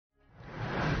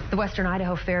The Western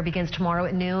Idaho Fair begins tomorrow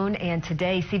at noon, and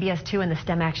today CBS 2 and the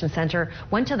STEM Action Center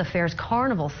went to the fair's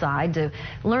carnival side to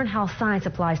learn how science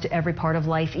applies to every part of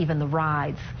life, even the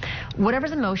rides.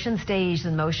 Whatever's in motion stays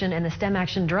in motion, and the STEM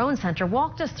Action Drone Center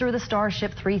walked us through the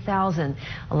Starship 3000.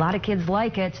 A lot of kids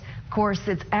like it. Of course,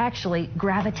 it's actually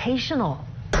gravitational.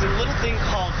 There's a little thing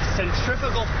called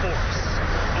centrifugal force,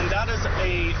 and that is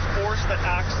a force that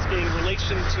acts in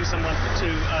relation to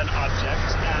an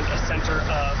object and a center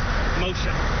of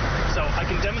motion. So I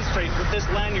can demonstrate with this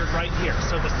lanyard right here.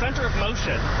 So the center of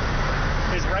motion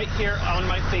is right here on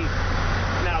my finger.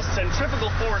 Now centrifugal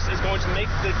force is going to make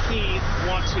the key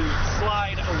want to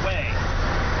slide away.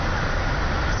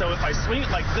 So if I swing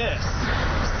it like this,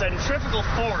 centrifugal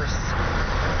force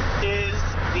is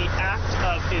the act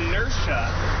of inertia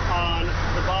on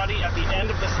the body at the end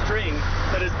of the string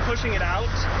that is pushing it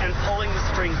out and pulling the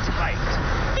string tight.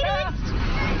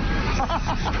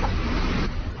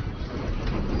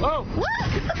 Whoa!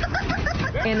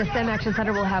 And the STEM Action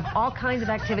Center will have all kinds of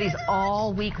activities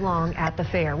all week long at the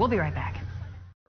fair. We'll be right back.